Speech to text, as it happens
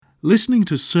Listening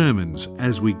to sermons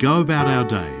as we go about our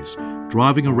days,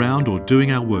 driving around or doing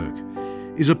our work,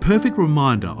 is a perfect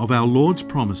reminder of our Lord's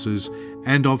promises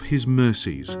and of His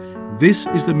mercies. This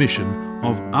is the mission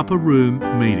of Upper Room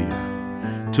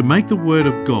Media, to make the Word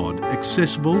of God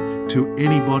accessible to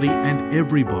anybody and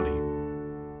everybody.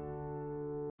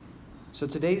 So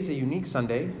today is a unique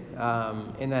Sunday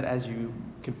in that, as you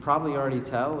could probably already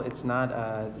tell, it's not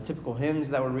the typical hymns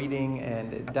that we're reading,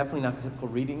 and definitely not the typical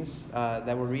readings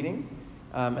that we're reading.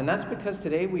 And that's because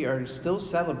today we are still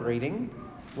celebrating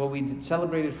what we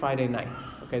celebrated Friday night.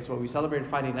 Okay, so what we celebrated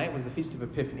Friday night was the Feast of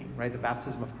Epiphany, right? The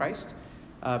baptism of Christ.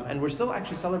 And we're still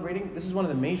actually celebrating. This is one of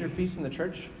the major feasts in the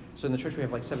church. So in the church we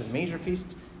have like 7 major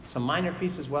feasts, some minor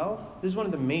feasts as well. This is one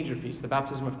of the major feasts, the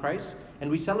baptism of Christ. And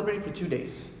we celebrate it for 2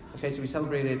 days. Okay, so we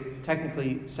celebrated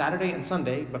technically Saturday and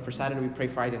Sunday, but for Saturday we pray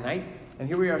Friday night. And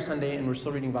here we are Sunday, and we're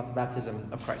still reading about the baptism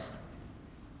of Christ.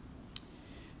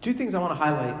 2 things I want to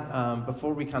highlight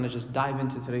before we kind of just dive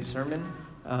into today's sermon.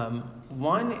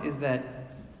 One is that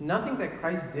nothing that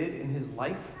Christ did in His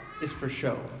life is for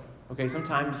show. Okay,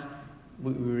 sometimes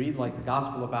we read like the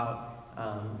gospel about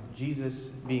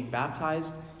Jesus being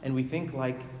baptized, and we think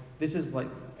like this is like,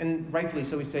 and rightfully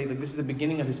so, we say like this is the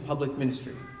beginning of His public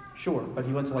ministry. Sure, but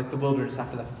He went to like the wilderness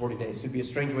after that for 40 days. So it'd be a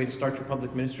strange way to start your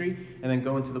public ministry and then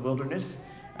go into the wilderness.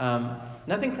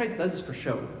 Nothing Christ does is for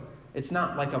show. It's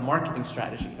not like a marketing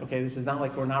strategy. Okay, this is not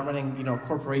like we're not running, a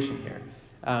corporation here.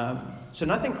 So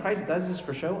nothing Christ does is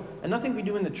for show, and nothing we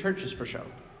do in the church is for show.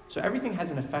 So everything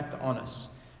has an effect on us,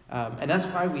 and that's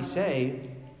why we say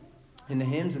in the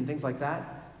hymns and things like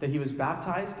that He was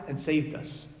baptized and saved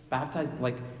us. Baptized,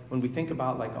 like when we think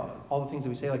about like all the things that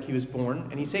we say, like He was born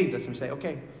and He saved us, and we say,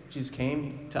 okay, Jesus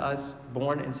came to us,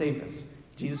 born and saved us.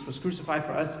 Jesus was crucified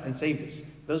for us and saved us.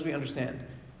 Those we understand.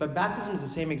 But baptism is the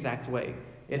same exact way.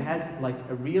 It has like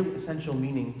a real essential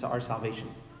meaning to our salvation.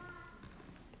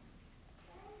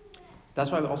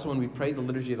 That's why also when we pray the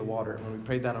Liturgy of the Water, when we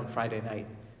prayed that on Friday night,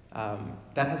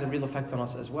 that has a real effect on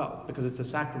us as well, because it's a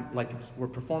sacrament. Like we're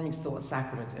performing still a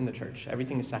sacrament in the church.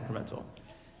 Everything is sacramental.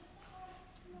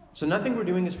 So nothing we're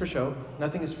doing is for show.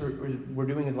 Nothing we're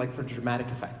doing is like for dramatic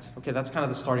effect. Okay, that's kind of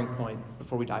the starting point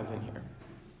before we dive in here.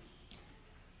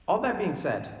 All that being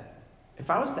said, if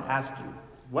I was to ask you,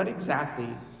 what exactly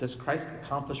does Christ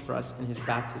accomplish for us in His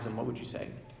baptism, what would you say?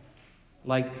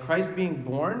 Like Christ being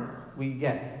born, we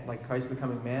get. Like Christ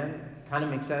becoming man, kind of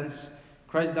makes sense.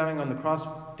 Christ dying on the cross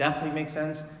definitely makes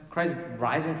sense. Christ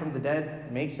rising from the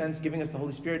dead makes sense. Giving us the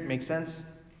Holy Spirit makes sense.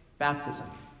 Baptism.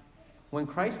 When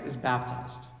Christ is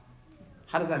baptized,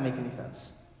 how does that make any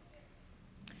sense?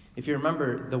 If you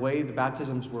remember the way the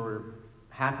baptisms were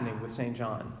happening with St.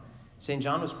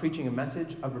 John was preaching a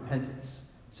message of repentance.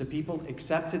 So people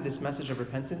accepted this message of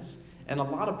repentance, and a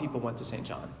lot of people went to St.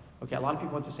 John. Okay, a lot of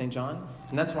people went to St. John,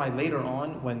 and that's why later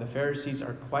on, when the Pharisees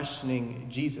are questioning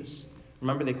Jesus,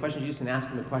 remember they questioned Jesus and asked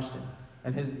Him a question,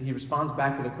 and he responds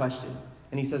back with a question,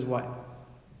 and he says what?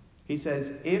 He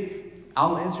says,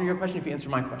 I'll answer your question if you answer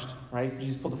my question, right?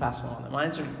 Jesus pulled a fast one on them. I'll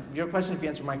answer your question if you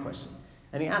answer my question.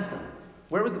 And He asked them,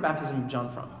 where was the baptism of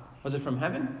John from? Was it from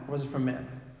heaven or was it from man?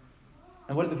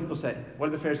 And what did the people say? What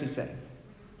did the Pharisees say?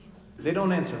 They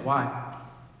don't answer. Why?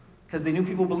 Because they knew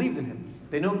people believed in Him.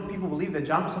 They know people believed that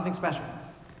John was something special,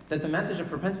 that the message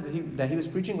of repentance that he was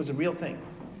preaching was a real thing.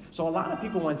 So a lot of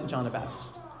people went to John the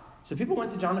Baptist. So people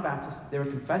went to John the Baptist. They were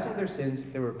confessing their sins.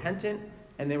 They were repentant.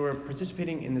 And they were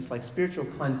participating in this like spiritual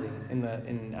cleansing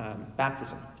in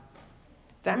baptism.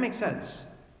 That makes sense.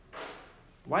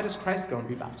 Why does Christ go and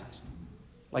be baptized?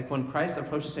 Like when Christ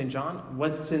approaches St. John,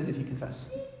 what sin did He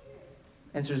confess?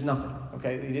 Answer is nothing.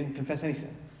 Okay, He didn't confess any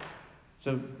sin.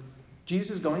 So Jesus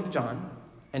is going to John,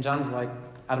 and John is like,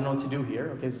 I don't know what to do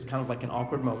here. Okay, this is kind of like an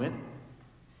awkward moment.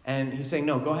 And He's saying,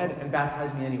 no, go ahead and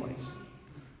baptize me anyways.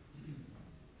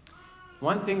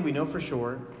 One thing we know for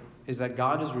sure is that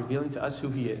God is revealing to us who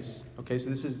He is. Okay, so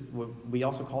this is what we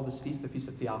also call this feast, the Feast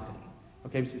of Theophany.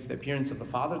 Okay, this is the appearance of the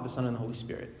Father, the Son, and the Holy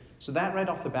Spirit. So that right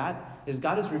off the bat is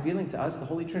God is revealing to us the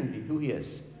Holy Trinity, who He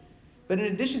is. But in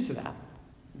addition to that,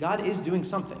 God is doing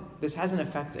something. This has an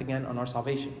effect, again, on our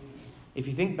salvation. If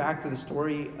you think back to the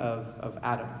story of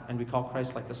Adam, and we call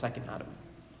Christ like the second Adam.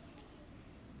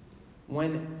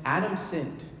 When Adam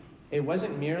sinned, it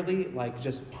wasn't merely like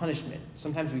just punishment.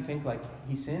 Sometimes we think like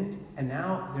he sinned and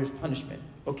now there's punishment.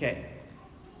 Okay.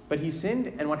 But he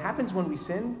sinned, and what happens when we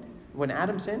sin, when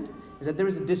Adam sinned, is that there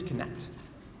is a disconnect.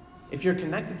 If you're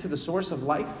connected to the source of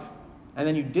life, and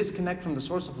then you disconnect from the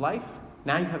source of life,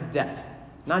 now you have death.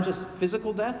 Not just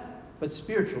physical death, but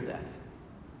spiritual death.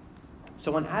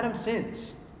 So when Adam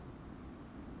sins,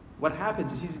 what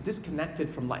happens is he's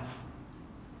disconnected from life.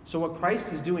 So what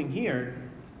Christ is doing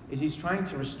here is he's trying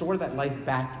to restore that life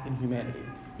back in humanity.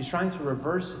 He's trying to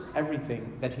reverse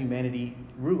everything that humanity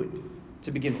ruined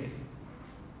to begin with.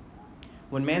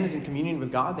 When man is in communion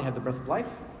with God, they have the breath of life.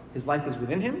 His life is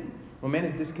within him. When man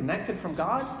is disconnected from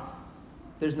God,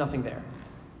 there's nothing there.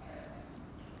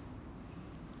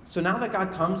 So now that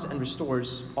God comes and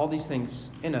restores all these things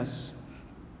in us,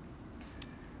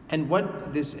 and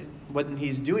what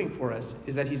he's doing for us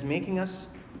is that he's making us,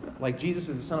 like Jesus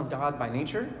is the Son of God by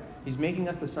nature, he's making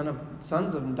us the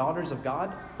sons and daughters of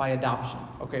God by adoption,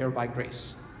 or by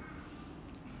grace.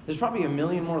 There's probably a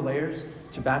million more layers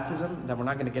to baptism that we're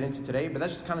not going to get into today, but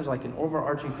that's just kind of like an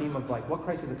overarching theme of like what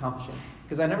Christ is accomplishing.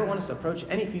 Because I never want us to approach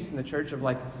any feast in the church of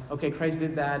like, okay, Christ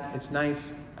did that, it's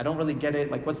nice, I don't really get it,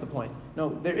 like what's the point?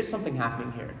 No, there is something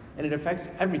happening here, and it affects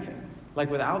everything. Like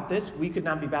without this, we could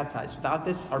not be baptized. Without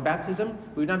this, our baptism,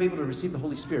 we would not be able to receive the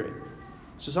Holy Spirit.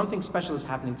 So something special is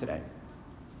happening today.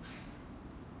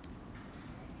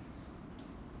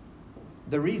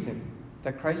 The reason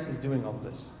that Christ is doing all of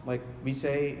this, like we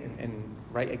say, and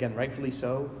rightfully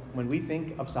so, when we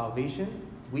think of salvation,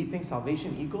 we think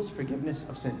salvation equals forgiveness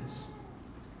of sins,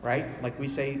 right? Like we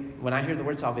say, when I hear the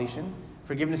word salvation,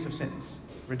 forgiveness of sins,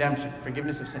 redemption,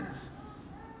 forgiveness of sins.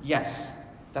 Yes,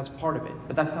 that's part of it,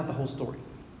 but that's not the whole story.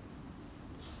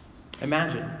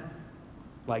 Imagine,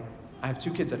 like, I have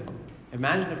 2 kids at home.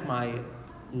 Imagine if my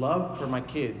love for my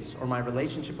kids or my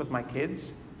relationship with my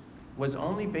kids was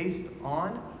only based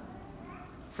on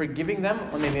forgiving them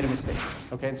when they made a mistake.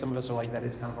 Okay, and some of us are like, that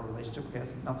is kind of a relationship. Okay,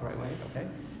 that's not the right way. Okay,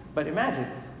 but imagine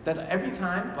that every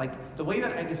time, like the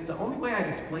only way I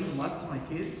display love to my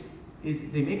kids is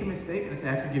they make a mistake and I say,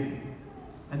 I forgive you.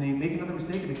 And they make another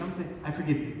mistake and they come and say, I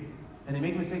forgive you. And they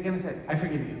make a mistake again and say, I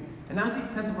forgive you. And that was the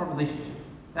extent of our relationship.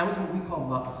 That was what we call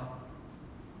love.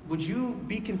 Would you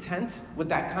be content with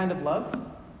that kind of love?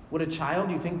 Would a child,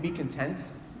 do you think, be content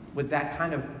with that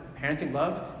kind of parenting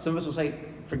love? Some of us will say,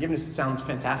 forgiveness sounds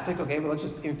fantastic, okay, but let's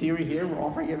just, in theory here, we're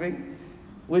all forgiving.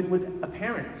 Would a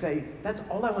parent say, that's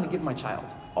all I want to give my child?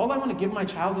 All I want to give my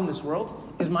child in this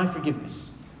world is my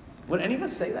forgiveness. Would any of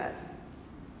us say that?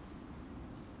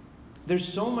 There's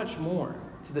so much more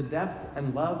to the depth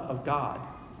and love of God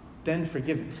than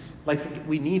forgiveness. Like,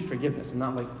 we need forgiveness. I'm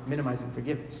not like minimizing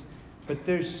forgiveness. But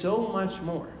there's so much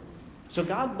more. So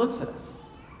God looks at us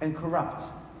and corrupt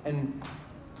and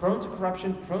prone to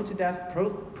corruption, prone to death,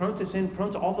 prone to sin,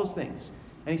 prone to all those things.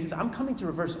 And he says, I'm coming to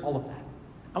reverse all of that.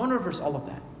 I want to reverse all of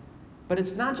that. But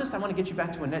it's not just I want to get you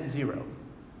back to a net zero.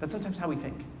 That's sometimes how we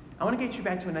think. I want to get you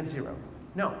back to a net zero.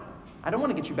 No, I don't want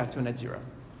to get you back to a net zero.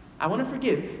 I want to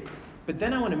forgive, but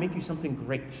then I want to make you something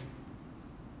great.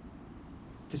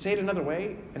 To say it another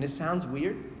way, and it sounds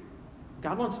weird,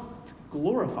 God wants to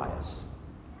glorify us.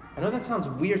 I know that sounds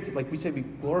weird, like we say we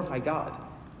glorify God.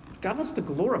 God wants to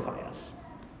glorify us.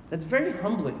 That's very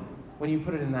humbling when you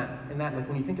put it in that, like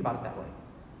when you think about it that way.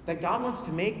 That God wants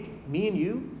to make me and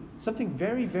you something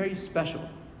very, very special.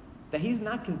 That he's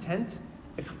not content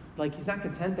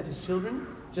that his children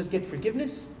just get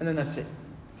forgiveness and then that's it.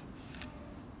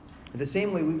 The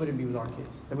same way we wouldn't be with our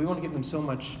kids. That we want to give them so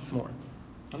much more. I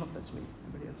don't know if that's me.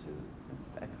 Anybody else hear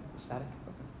the echo, the static?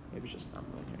 Okay. Maybe it's just not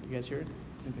really here. You guys hear it?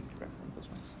 Maybe I can grab one of those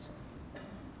mics.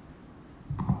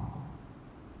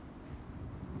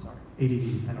 Sorry.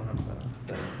 ADD. I don't have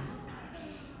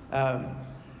the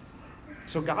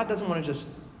so God doesn't want to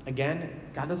just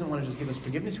give us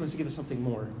forgiveness. He wants to give us something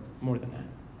more than that.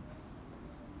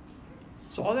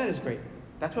 So all that is great.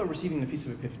 That's why we're receiving the Feast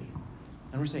of Epiphany.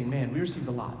 And we're saying, man, we received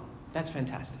a lot. That's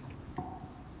fantastic.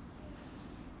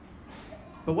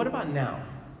 But what about now?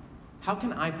 How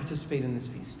can I participate in this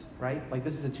feast, right? Like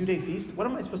this is a 2-day feast. What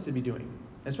am I supposed to be doing?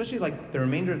 Especially like the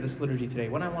remainder of this liturgy today.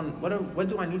 What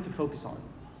do I need to focus on?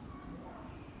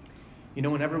 You know,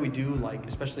 whenever we do, like,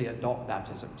 especially adult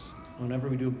baptisms, I'm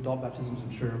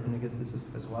sure everyone gets this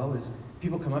as well, is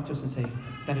people come up to us and say,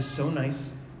 that is so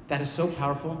nice, that is so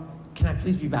powerful, can I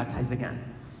please be baptized again?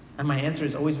 And my answer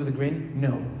is always with a grin,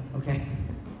 no, okay?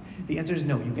 The answer is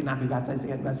no, you cannot be baptized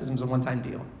again. Baptism is a one-time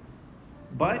deal.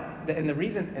 But, the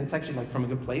reason, and it's actually like from a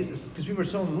good place, is because we were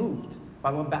so moved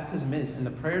by what baptism is and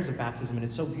the prayers of baptism, and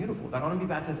it's so beautiful that I want to be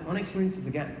baptized, I want to experience this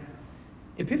again.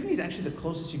 Epiphany is actually the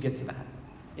closest you get to that.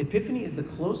 Epiphany is the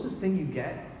closest thing you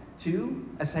get to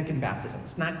a second baptism.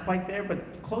 It's not quite there, but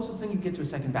it's the closest thing you get to a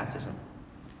second baptism.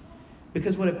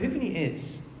 Because what Epiphany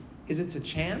is it's a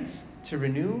chance to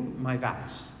renew my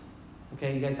vows.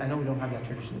 Okay, you guys, I know we don't have that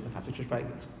tradition in the Catholic Church, but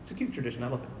it's a cute tradition. I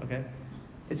love it, okay?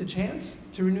 It's a chance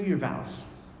to renew your vows.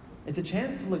 It's a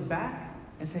chance to look back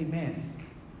and say, man,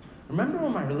 remember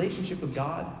when my relationship with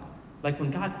God, like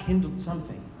when God kindled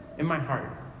something in my heart,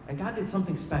 and God did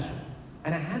something special,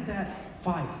 and I had that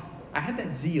fire, I had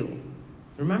that zeal.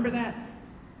 Remember that?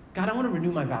 God, I want to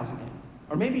renew my vows again.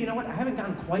 Or maybe, you know what, I haven't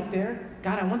gotten quite there.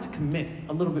 God, I want to commit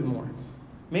a little bit more.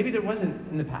 Maybe there wasn't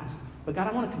in the past, but God,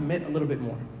 I want to commit a little bit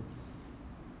more.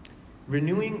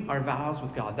 Renewing our vows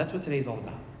with God. That's what today's all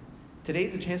about.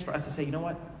 Today's a chance for us to say, you know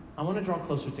what? I want to draw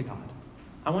closer to God.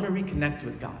 I want to reconnect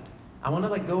with God. I want to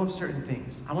let go of certain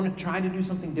things. I want to try to do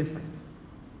something different.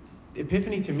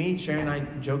 Epiphany, to me, Sherry and I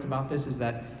joke about this, is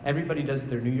that everybody does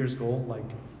their New Year's goal like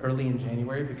early in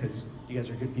January because you guys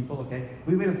are good people, okay?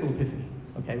 We wait until Epiphany,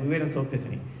 okay? We wait until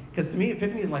Epiphany. Because to me,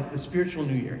 Epiphany is like the spiritual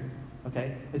New Year,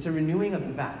 okay? It's a renewing of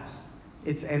the vows.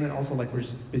 And then also like we're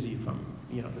just busy from,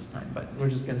 this time, but we're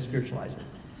just going to spiritualize it.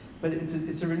 But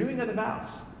it's a renewing of the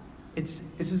vows.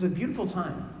 It's a beautiful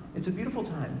time. It's a beautiful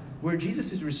time where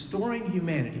Jesus is restoring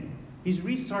humanity. He's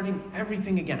restarting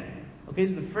everything again. Okay,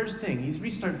 this is the first thing. He's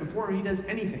restarting before he does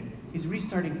anything. He's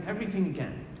restarting everything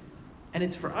again. And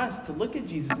it's for us to look at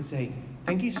Jesus and say,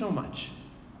 thank you so much.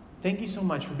 Thank you so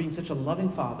much for being such a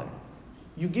loving Father.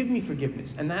 You give me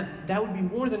forgiveness, and that would be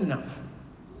more than enough.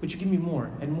 But you give me more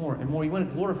and more and more. You want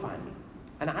to glorify me.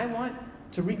 And I want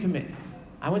to recommit.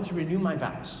 I want to renew my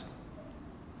vows.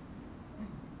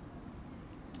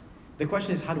 The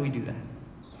question is, how do we do that?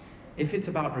 If it's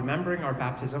about remembering our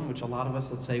baptism, which a lot of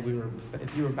us, let's say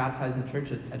if you were baptized in the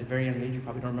church at a very young age, you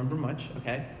probably don't remember much,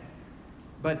 okay?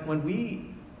 But when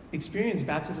we experience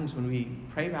baptisms, when we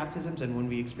pray baptisms, and when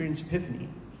we experience Epiphany,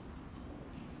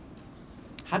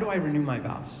 how do I renew my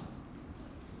vows?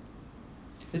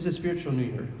 This is a spiritual New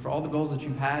Year. For all the goals that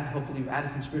you've had, hopefully you've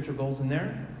added some spiritual goals in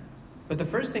there. But the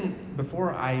first thing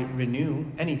before I renew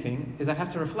anything is I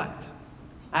have to reflect.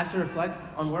 I have to reflect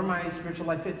on where my spiritual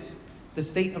life is, the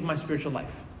state of my spiritual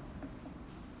life.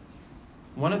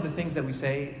 One of the things that we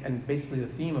say, and basically the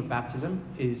theme of baptism,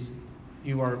 is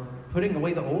you are putting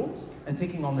away the old and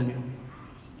taking on the new.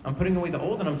 I'm putting away the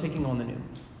old and I'm taking on the new.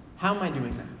 How am I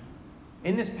doing that?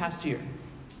 In this past year,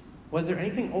 was there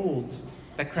anything old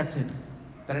that crept in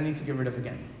that I need to get rid of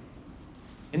again?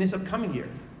 In this upcoming year,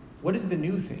 what is the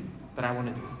new thing that I want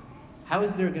to do? How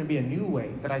is there going to be a new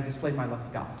way that I display my love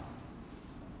to God?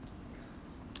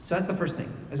 So that's the first thing,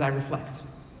 as I reflect.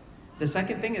 The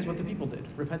second thing is what the people did,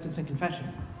 repentance and confession.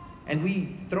 And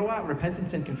we throw out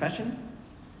repentance and confession.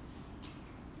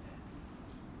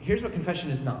 Here's what confession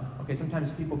is not. Okay,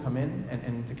 sometimes people come in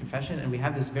and to confession, and we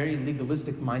have this very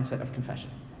legalistic mindset of confession.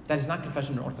 That is not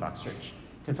confession in Orthodox Church.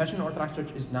 Confession in Orthodox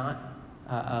Church is not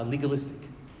legalistic.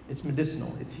 It's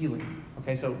medicinal. It's healing.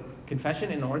 Okay, so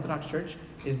confession in the Orthodox Church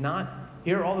is not,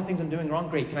 here are all the things I'm doing wrong.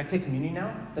 Great, can I take communion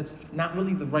now? That's not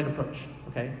really the right approach.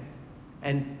 Okay,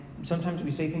 and sometimes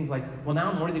we say things like, well, now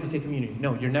I'm worthy to take communion.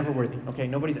 No, you're never worthy. Okay,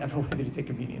 nobody's ever worthy to take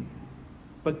communion.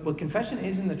 But what confession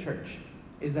is in the church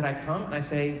is that I come and I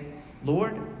say,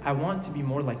 Lord, I want to be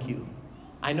more like you.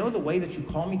 I know the way that you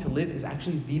call me to live is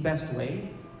actually the best way.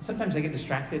 Sometimes I get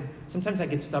distracted. Sometimes I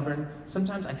get stubborn.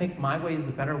 Sometimes I think my way is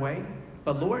the better way.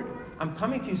 But Lord, I'm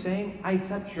coming to you saying, I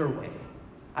accept your way.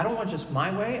 I don't want just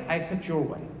my way, I accept your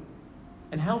way.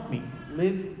 And help me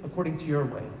live according to your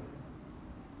way.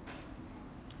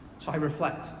 So I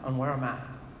reflect on where I'm at.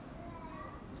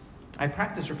 I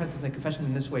practice repentance and confession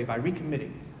in this way by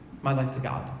recommitting my life to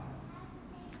God.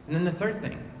 And then the third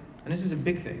thing, and this is a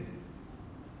big thing,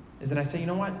 is that I say, you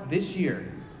know what? This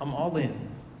year, I'm all in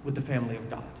with the family of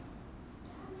God.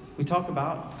 We talk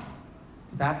about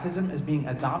baptism as being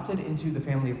adopted into the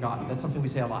family of God. That's something we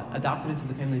say a lot. Adopted into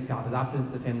the family of God. Adopted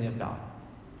into the family of God.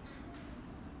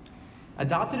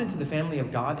 Adopted into the family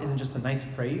of God isn't just a nice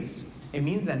phrase. It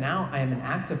means that now I am an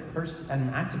active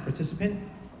participant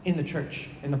in the church,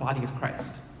 in the body of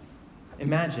Christ.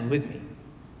 Imagine with me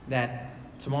that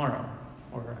tomorrow,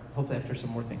 or hopefully after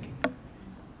some more thinking,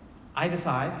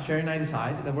 Sherry and I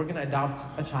decide that we're going to adopt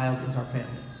a child into our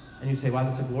family. And you say, wow,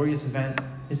 that's a glorious event.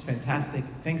 It's fantastic.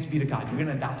 Thanks be to God. You're going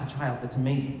to adopt a child. That's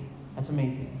amazing. That's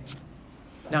amazing.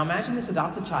 Now imagine this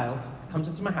adopted child comes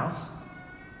into my house,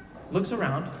 looks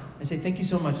around, and say, thank you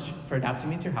so much for adopting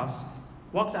me into your house,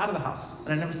 walks out of the house,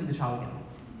 and I never see the child again.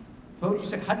 What would you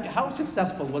say? How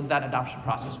successful was that adoption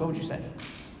process? What would you say?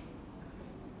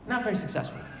 Not very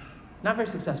successful. Not very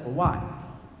successful. Why?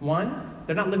 One,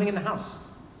 they're not living in the house.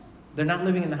 They're not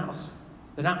living in the house.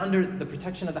 They're not under the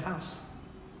protection of the house.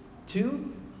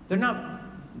 Two, they're not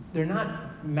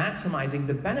maximizing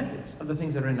the benefits of the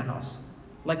things that are in the house.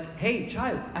 Like, hey,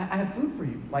 child, I have food for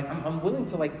you. Like, I'm willing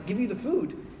to give you the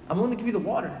food. I'm willing to give you the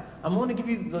water. I'm willing to give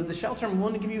you the shelter. I'm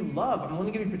willing to give you love. I'm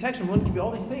willing to give you protection. I'm willing to give you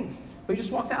all these things. But you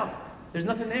just walked out. There's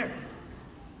nothing there.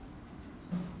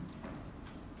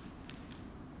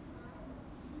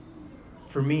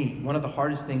 For me, one of the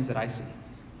hardest things that I see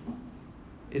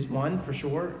is, one, for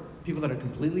sure, people that are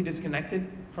completely disconnected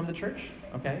from the church,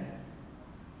 okay?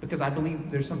 Because I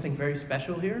believe there's something very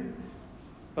special here.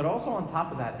 But also on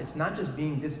top of that, it's not just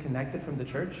being disconnected from the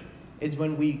church. It's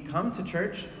when we come to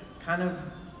church kind of,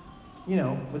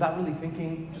 without really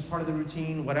thinking, just part of the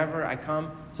routine, whatever. I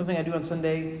come, something I do on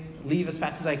Sunday, leave as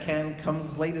fast as I can, come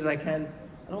as late as I can.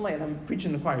 I don't like it. I'm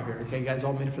preaching the choir here, okay? You guys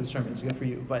all made it for the sermon, so good for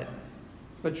you. But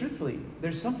truthfully,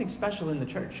 there's something special in the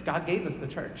church. God gave us the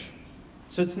church.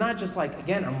 So it's not just like,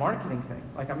 again, a marketing thing.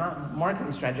 Like, I'm not a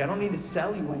marketing strategy. I don't need to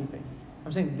sell you anything.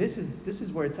 I'm saying this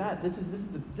is where it's at. This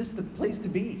is the place to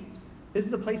be. This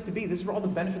is the place to be. This is where all the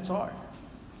benefits are.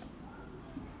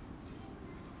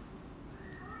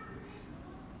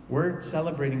 We're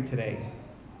celebrating today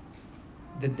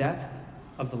the depth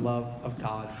of the love of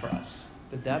God for us.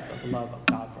 The depth of the love of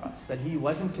God for us. That he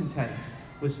wasn't content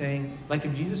with saying, like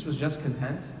if Jesus was just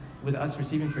content with us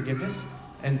receiving forgiveness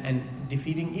and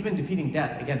defeating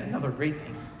death, again, another great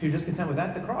thing. If you're just content with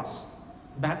that, the cross.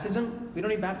 Baptism, we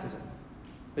don't need baptism.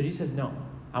 But Jesus says, no,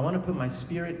 I want to put my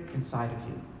spirit inside of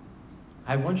you.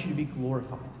 I want you to be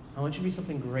glorified. I want you to be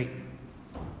something great.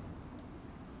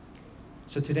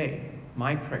 So today,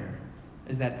 my prayer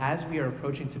is that as we are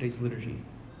approaching today's liturgy,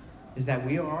 is that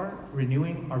we are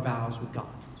renewing our vows with God.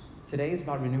 Today is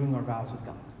about renewing our vows with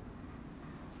God.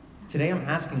 Today I'm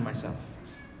asking myself,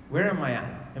 where am I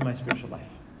at in my spiritual life?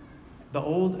 The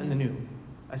old and the new.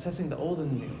 Assessing the old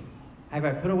and the new. Have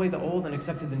I put away the old and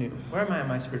accepted the new? Where am I in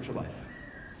my spiritual life?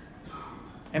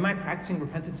 Am I practicing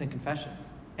repentance and confession?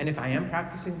 And if I am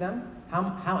practicing them,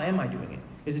 how am I doing it?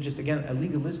 Is it just, again, a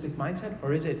legalistic mindset?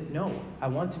 Or is it, no, I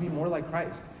want to be more like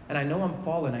Christ. And I know I'm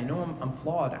fallen. I know I'm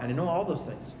flawed. And I know all those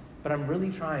things. But I'm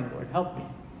really trying, Lord, help me.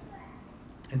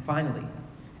 And finally,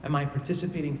 am I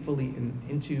participating fully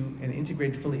into and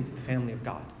integrated fully into the family of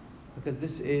God? Because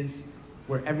this is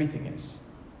where everything is.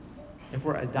 If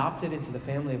we're adopted into the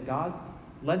family of God,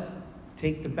 let's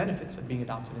take the benefits of being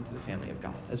adopted into the family of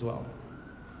God as well.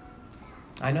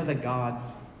 I know that God,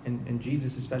 and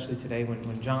Jesus especially today,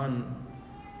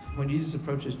 when Jesus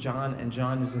approaches John and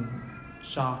John is in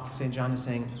shock, St. John is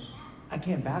saying, I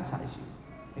can't baptize you.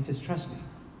 He says, trust me.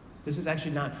 This is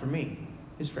actually not for me.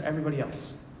 It's for everybody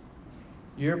else.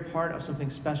 You're part of something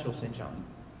special, St. John.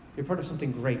 You're part of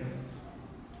something great.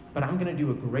 But I'm going to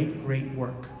do a great, great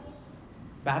work.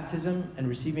 Baptism and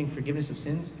receiving forgiveness of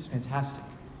sins is fantastic.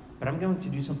 But I'm going to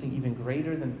do something even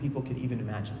greater than people could even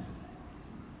imagine.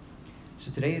 So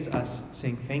today is us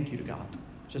saying thank you to God.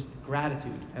 Just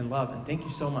gratitude and love. And thank you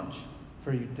so much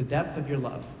for the depth of your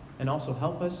love. And also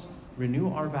help us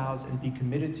renew our vows and be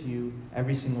committed to you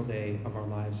every single day of our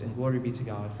lives. And glory be to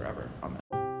God forever. Amen.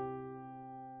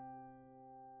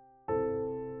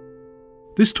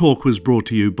 This talk was brought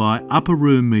to you by Upper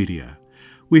Room Media.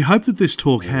 We hope that this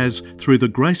talk has, through the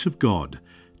grace of God,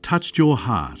 touched your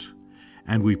heart.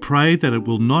 And we pray that it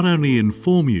will not only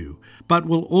inform you, but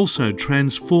will also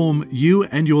transform you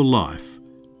and your life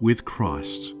with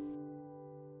Christ.